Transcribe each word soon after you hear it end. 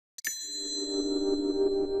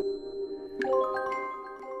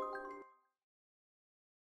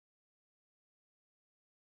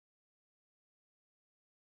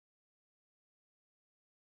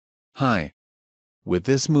Hi. With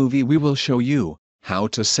this movie we will show you how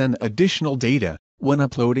to send additional data when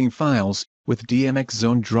uploading files with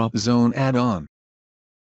DMXzone Dropzone add-on.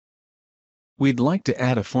 We'd like to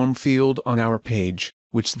add a form field on our page,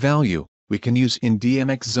 which value we can use in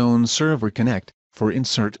DMXzone Server Connect for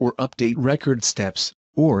insert or update record steps,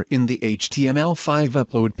 or in the HTML5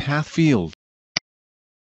 upload path field.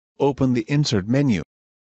 Open the Insert menu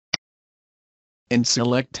and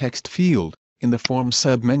select Text field in the Form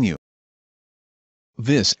submenu.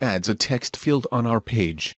 This adds a text field on our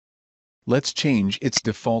page. Let's change its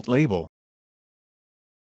default label.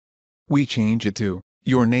 We change it to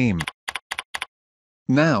Your Name.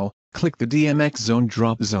 Now, click the DMXzone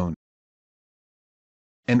Dropzone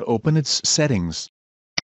and open its settings.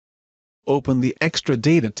 Open the Extra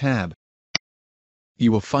Data tab.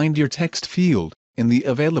 You will find your text field in the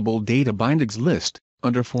Available Data Bindings list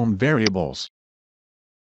under Form Variables.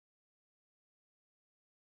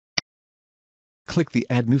 Click the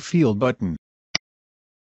Add New Field button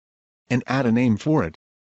and add a name for it.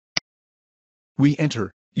 We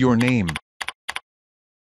enter your name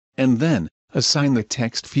and then assign the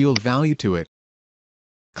text field value to it.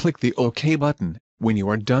 Click the OK button when you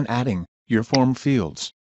are done adding your form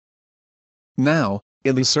fields. Now,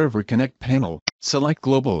 in the Server Connect panel, select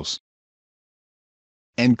Globals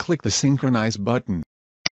and click the Synchronize button.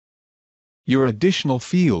 Your additional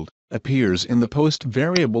field appears in the Post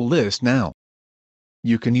variable list now.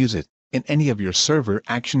 You can use it in any of your server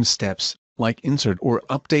action steps, like insert or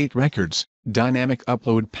update records, dynamic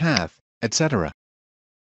upload path, etc.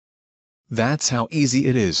 That's how easy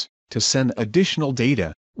it is to send additional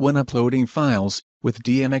data when uploading files with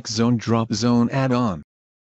DMXzone Dropzone add-on.